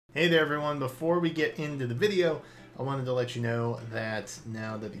Hey there everyone, before we get into the video, I wanted to let you know that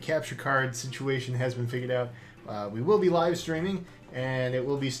now that the capture card situation has been figured out, we will be live streaming and it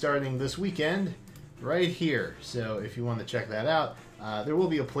will be starting this weekend right here. So if you want to check that out, there will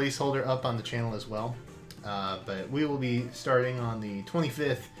be a placeholder up on the channel as well. But we will be starting on the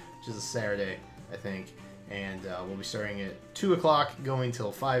 25th, which is a Saturday, I think. And we'll be starting at 2 o'clock, going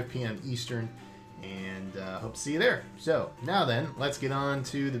till 5 p.m. Eastern. And hope to see you there. So now then, let's get on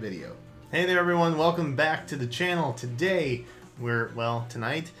to the video. Hey there everyone, welcome back to the channel. Today,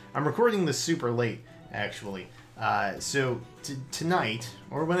 tonight, I'm recording this super late, actually. So tonight,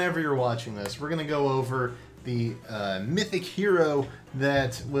 or whenever you're watching this, we're going to go over the Mythic Hero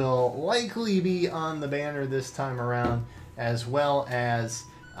that will likely be on the banner this time around, as well as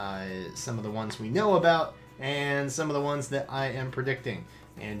some of the ones we know about, and some of the ones that I am predicting.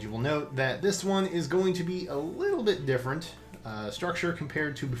 And you will note that this one is going to be a little bit different structure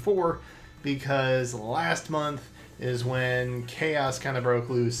compared to before, because last month is when chaos kind of broke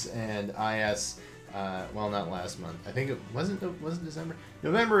loose and IS, well, not last month, I think it wasn't December?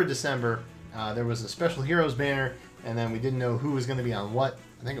 November or December, there was a Special Heroes banner, and then we didn't know who was going to be on what.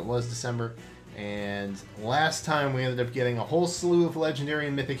 I think it was December. And last time we ended up getting a whole slew of Legendary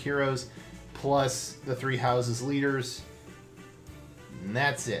and Mythic Heroes, plus the 3 houses leaders. And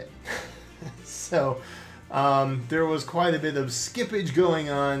that's it. So there was quite a bit of skippage going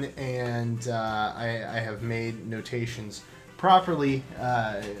on, and I have made notations properly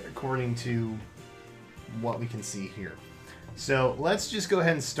according to what we can see here. So let's just go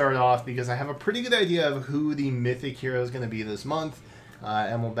ahead and start off, because I have a pretty good idea of who the Mythic Hero is going to be this month,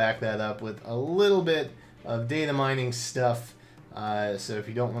 and we'll back that up with a little bit of data mining stuff. So if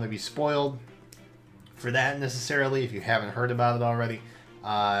you don't want to be spoiled for that necessarily, if you haven't heard about it already,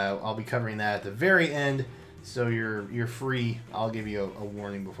 I'll be covering that at the very end, so you're free. I'll give you a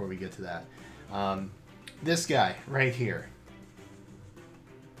warning before we get to that. This guy right here,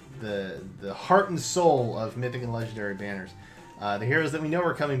 the heart and soul of Mythic and Legendary banners, the heroes that we know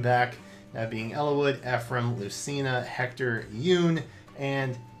are coming back, that being Ellawood, Ephraim, Lucina, Hector, Yoon,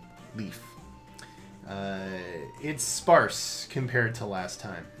 and Lif. It's sparse compared to last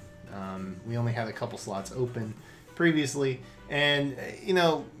time. We only had a couple slots open previously, and you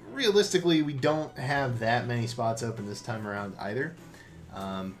know, realistically we don't have that many spots open this time around either,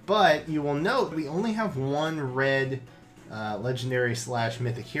 but you will note we only have one red Legendary /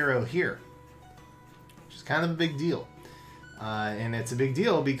 Mythic Hero here, which is kind of a big deal. And it's a big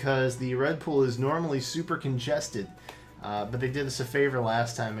deal because the red pool is normally super congested, but they did us a favor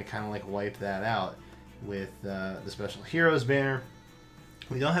last time and kind of like wiped that out with the Special Heroes banner.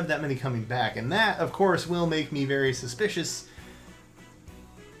 We don't have that many coming back, and that, of course, will make me very suspicious,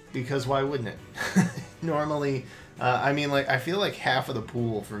 because why wouldn't it? Normally, I mean, like, I feel like half of the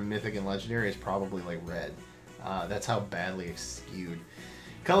pool for Mythic and Legendary is probably, like, red. That's how badly it's skewed.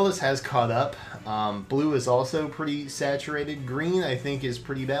 Colorless has caught up. Blue is also pretty saturated. Green, I think, is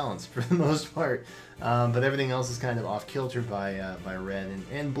pretty balanced for the most part, but everything else is kind of off-kilter by red,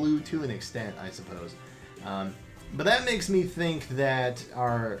 and blue to an extent, I suppose. But that makes me think that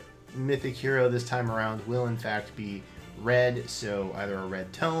our Mythic Hero this time around will in fact be red, so either a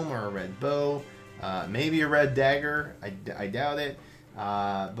red tome or a red bow, maybe a red dagger, I doubt it,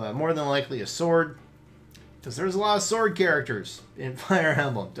 but more than likely a sword, because there's a lot of sword characters in Fire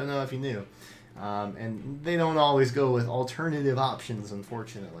Emblem, don't know if you knew, and they don't always go with alternative options,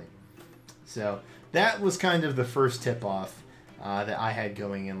 unfortunately. So that was kind of the first tip-off that I had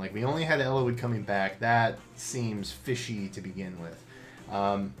going in. Like, we only had Ellawood coming back. That seems fishy to begin with.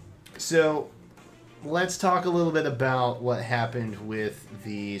 So let's talk a little bit about what happened with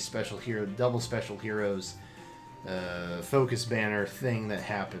the Special Hero, double Special Heroes focus banner thing that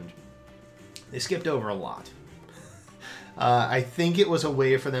happened. They skipped over a lot. I think it was a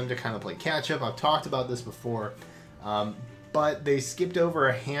way for them to kind of play catch up. I've talked about this before, but they skipped over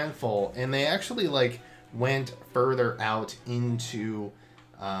a handful, and they actually like went further out into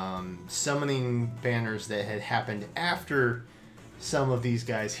summoning banners that had happened after some of these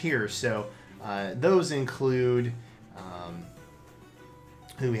guys here. So those include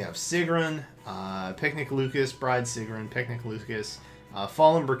who we have: Sigrun, Picnic Lucas, Bride Sigrun, Picnic Lucas,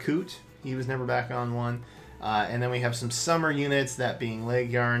 Fallen Brakut, he was never back on one, and then we have some summer units, that being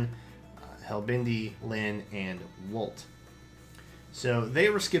Legyarn, Helbindi, Lyn, and Wolt. So they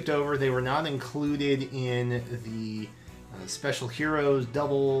were skipped over. They were not included in the Special Heroes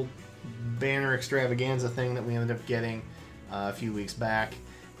double banner extravaganza thing that we ended up getting a few weeks back,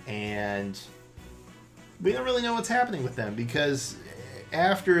 and we don't really know what's happening with them, because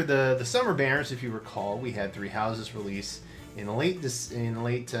after the summer banners, if you recall, we had 3 houses release, in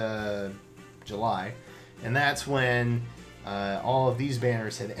late July, and that's when all of these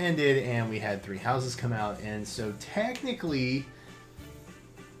banners had ended, and we had 3 houses come out. And so technically,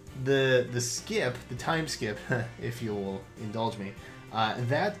 the time skip, if you will indulge me,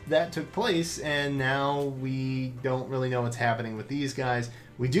 that took place, and now we don't really know what's happening with these guys.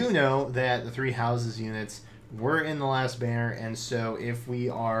 We do know that the 3 houses units were in the last banner, and so if we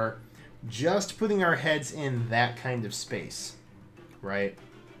are just putting our heads in that kind of space, right,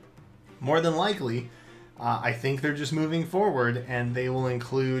 more than likely, I think they're just moving forward, and they will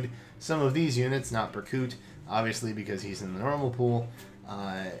include some of these units, not Berkut, obviously, because he's in the normal pool.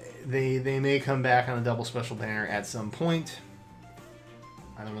 They may come back on a double special banner at some point.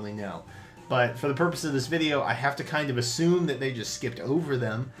 I don't really know. But for the purpose of this video, I have to kind of assume that they just skipped over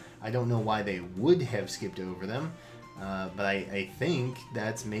them. I don't know why they would have skipped over them, but I think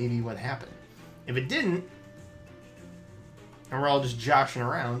that's maybe what happened. If it didn't, and we're all just joshing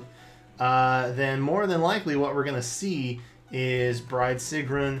around, then more than likely what we're going to see is Bride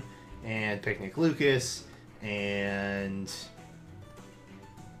Sigrun and Picnic Lucas and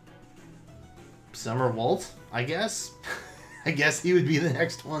Summer Walt, I guess. I guess he would be the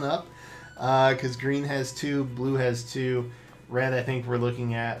next one up, because green has 2, blue has 2, red I think we're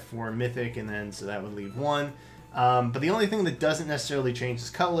looking at for Mythic, and then so that would leave 1. But the only thing that doesn't necessarily change is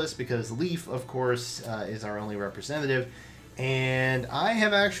colorless, because Lif, of course, is our only representative. And I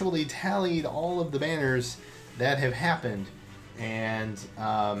have actually tallied all of the banners that have happened, and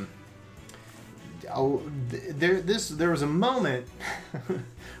there was a moment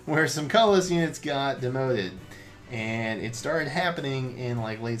where some colorless units got demoted, and it started happening in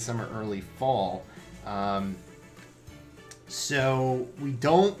like late summer, early fall. So we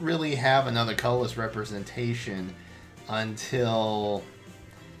don't really have another colorless representation until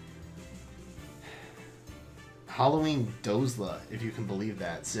Halloween Dozla, if you can believe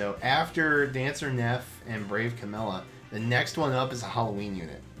that. So after Dancer Neff and Brave Camilla, the next one up is a Halloween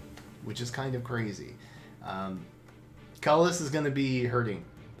unit, which is kind of crazy. Colorless is going to be hurting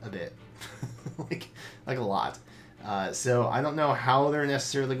a bit, like a lot. So I don't know how they're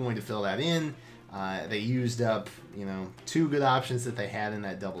necessarily going to fill that in. They used up, 2 good options that they had in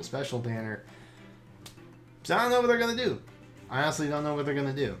that double special banner. So I don't know what they're going to do. I honestly don't know what they're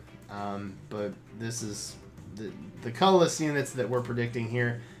going to do. But this is the colorless units that we're predicting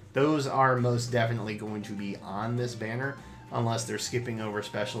here. Those are most definitely going to be on this banner, unless they're skipping over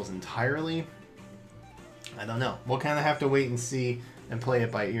specials entirely. I don't know. We'll kind of have to wait and see and play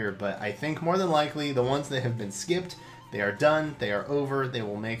it by ear. But I think more than likely the ones that have been skipped, they are done. They are over. They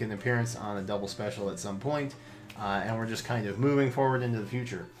will make an appearance on a double special at some point. And we're just kind of moving forward into the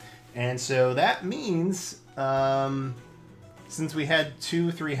future. And so that means, since we had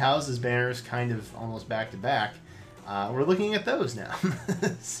 2 3 houses banners kind of almost back to back, we're looking at those now.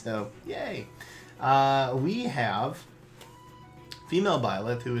 So, yay. We have Female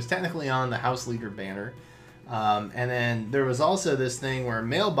Byleth, who is technically on the House Leader banner. And then there was also this thing where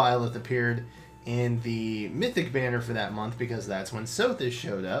Male Byleth appeared in the Mythic banner for that month, because that's when Sothis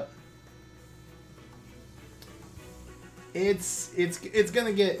showed up. It's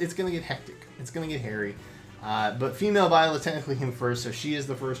gonna get hectic. It's gonna get hairy. But Female Byleth technically came first, so she is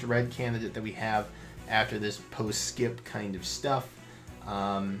the first red candidate that we have after this post-skip kind of stuff.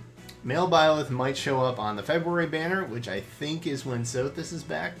 Male Byleth might show up on the February banner, which I think is when Sothis is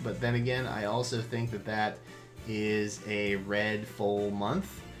back, but then again, I also think that is a red full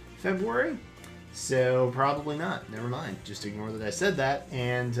month, February, so probably not. Never mind. Just ignore that I said that,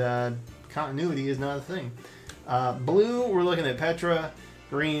 and continuity is not a thing. Blue, we're looking at Petra.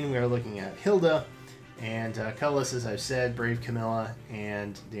 Green, we are looking at Hilda. And colorless, as I've said, Brave Camilla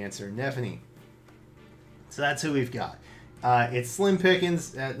and Dancer Nephany. So that's who we've got. It's slim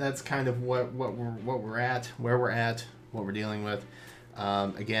pickings. That's kind of what we're at, where we're at, what we're dealing with.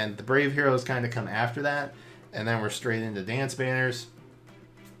 Again, the Brave Heroes kind of come after that, and then we're straight into dance banners,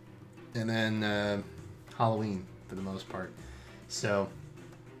 and then Halloween for the most part. So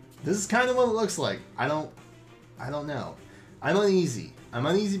this is kind of what it looks like. I don't know. I'm uneasy. I'm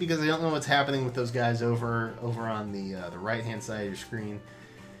uneasy because I don't know what's happening with those guys over on the right-hand side of your screen.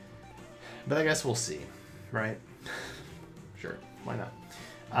 But I guess we'll see, right? Sure, why not?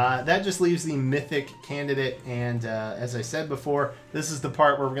 That just leaves the Mythic candidate, and as I said before, this is the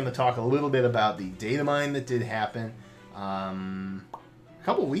part where we're going to talk a little bit about the data mine that did happen a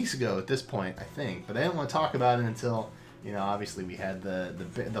couple weeks ago at this point, I think. But I didn't want to talk about it until, obviously we had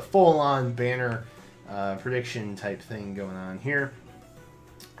the full-on banner prediction type thing going on here.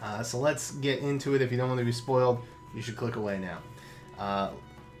 So let's get into it. If you don't want to be spoiled, you should click away now.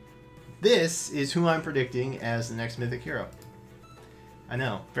 This is who I'm predicting as the next Mythic Hero. I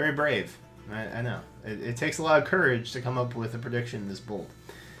know. Very brave. I know. It takes a lot of courage to come up with a prediction this bold.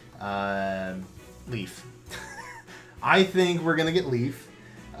 Lif. I think we're going to get Lif.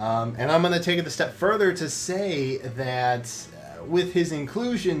 And I'm going to take it a step further to say that with his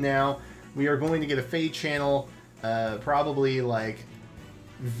inclusion now, we are going to get a Fade channel probably like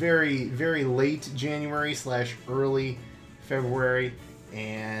very, very late January / early February.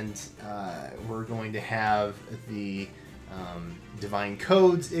 And we're going to have the divine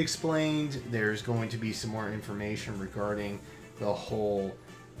codes explained. There's going to be some more information regarding the whole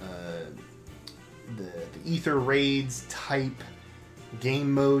the ether raids type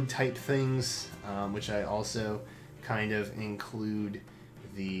game mode type things, which I also kind of include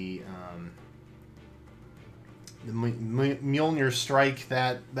the Mjolnir Strike,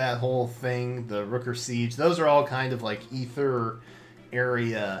 that whole thing, the Rooker Siege. Those are all kind of like ether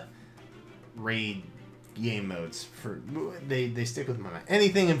area raid game modes. For they stick with my mind.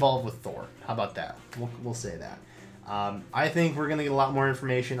 Anything involved with Thor. How about that? We'll say that. I think we're gonna get a lot more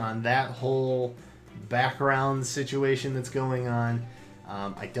information on that whole background situation that's going on.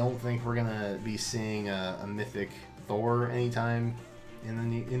 I don't think we're gonna be seeing a mythic Thor anytime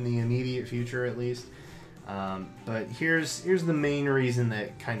in the immediate future, at least. But here's the main reason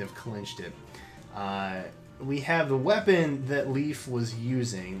that kind of clinched it. We have the weapon that Lif was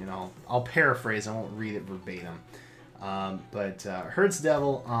using, and I'll paraphrase. I won't read it verbatim. But Hertz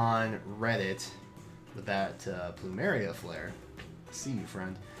Devil on Reddit with that Plumeria flare. See you,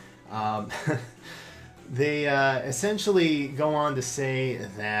 friend. They essentially go on to say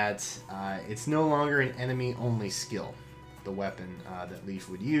that it's no longer an enemy-only skill, the weapon that Lif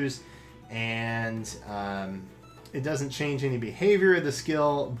would use, and it doesn't change any behavior of the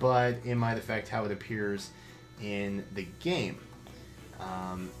skill, but it might affect how it appears in the game.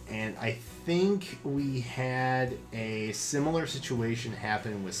 And I think we had a similar situation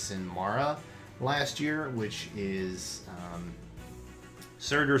happen with Sinmara last year, which is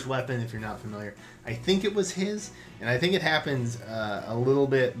Surtur's weapon, if you're not familiar. I think it was his, and I think it happened a little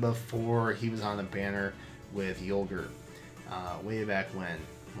bit before he was on the banner with Yolgurt, way back when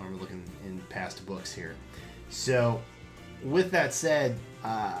we're looking in past books here. So, with that said,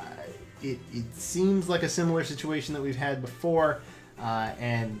 it seems like a similar situation that we've had before,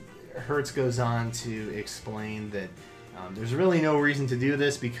 and Hertz goes on to explain that there's really no reason to do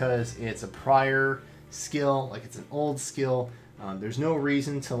this because it's a prior skill, like it's an old skill. There's no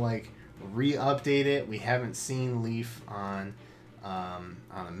reason to like re-update it. We haven't seen Lif on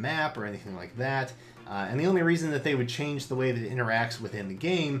a map or anything like that. And the only reason that they would change the way that it interacts within the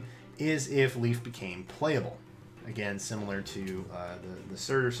game is if Lif became playable. Again, similar to the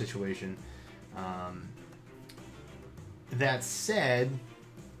Surtur situation. That said,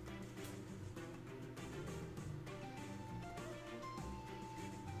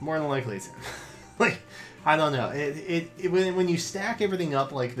 more than likely it's him. Like, I don't know. When you stack everything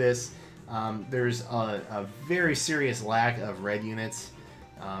up like this, there's a very serious lack of red units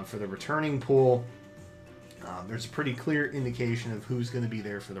for the returning pool. There's a pretty clear indication of who's going to be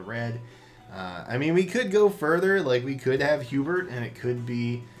there for the red. I mean, we could go further. Like, we could have Hubert, and it could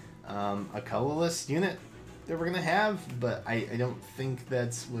be a colorless unit that we're going to have, but I don't think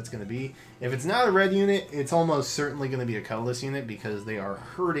that's what's going to be. If it's not a red unit, it's almost certainly going to be a colorless unit because they are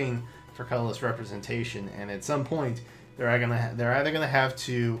hurting for colorless representation, and at some point they're either going to have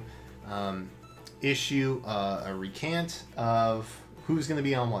to issue a recant of who's going to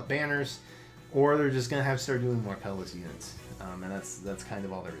be on what banners, or they're just going to have to start doing more colorless units, and that's kind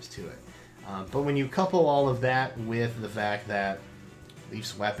of all there is to it. But when you couple all of that with the fact that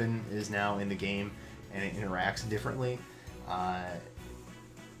Lif's weapon is now in the game and it interacts differently, I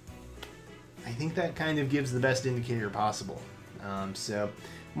think that kind of gives the best indicator possible. So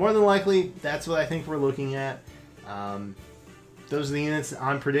more than likely, that's what I think we're looking at. Those are the units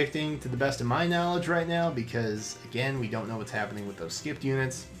I'm predicting to the best of my knowledge right now because, again, we don't know what's happening with those skipped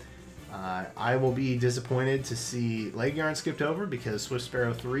units. I will be disappointed to see Leg Yarn skipped over because Swift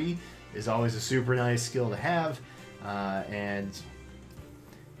Sparrow 3 is always a super nice skill to have, and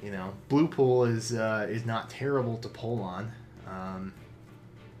you know, Blue Pool is not terrible to pull on,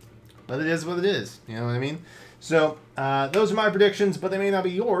 but it is what it is. You know what I mean? So those are my predictions, but they may not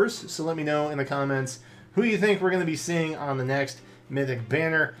be yours. So let me know in the comments who you think we're going to be seeing on the next Mythic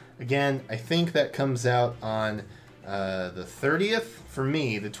banner. Again, I think that comes out on the 30th for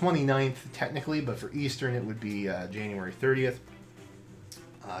me, the 29th technically, but for Eastern it would be January 30th.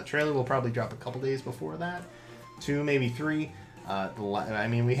 Trailer will probably drop a couple days before that, 2, maybe 3. I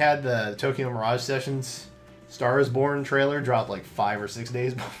mean, we had the Tokyo Mirage Sessions Star is Born trailer drop like 5 or 6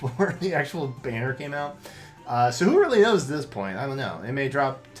 days before the actual banner came out. So who really knows at this point? I don't know. It may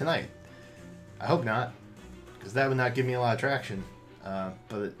drop tonight. I hope not, because that would not give me a lot of traction.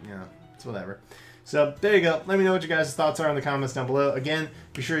 But, you know, it's whatever. So there you go. Let me know what you guys' thoughts are in the comments down below. Again,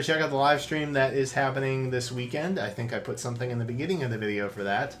 be sure to check out the live stream that is happening this weekend. I think I put something in the beginning of the video for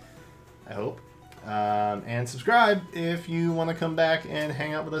that. I hope. And subscribe if you want to come back and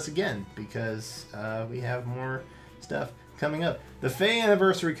hang out with us again, because we have more stuff coming up. The FEH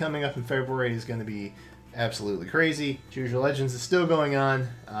anniversary coming up in February is going to be absolutely crazy. Choose Your Legends is still going on,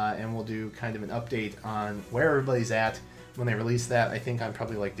 and we'll do kind of an update on where everybody's at when they release that. I think on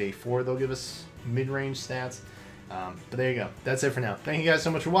probably like day 4 they'll give us mid-range stats. But there you go. That's it for now. Thank you guys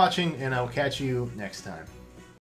so much for watching, and I will catch you next time.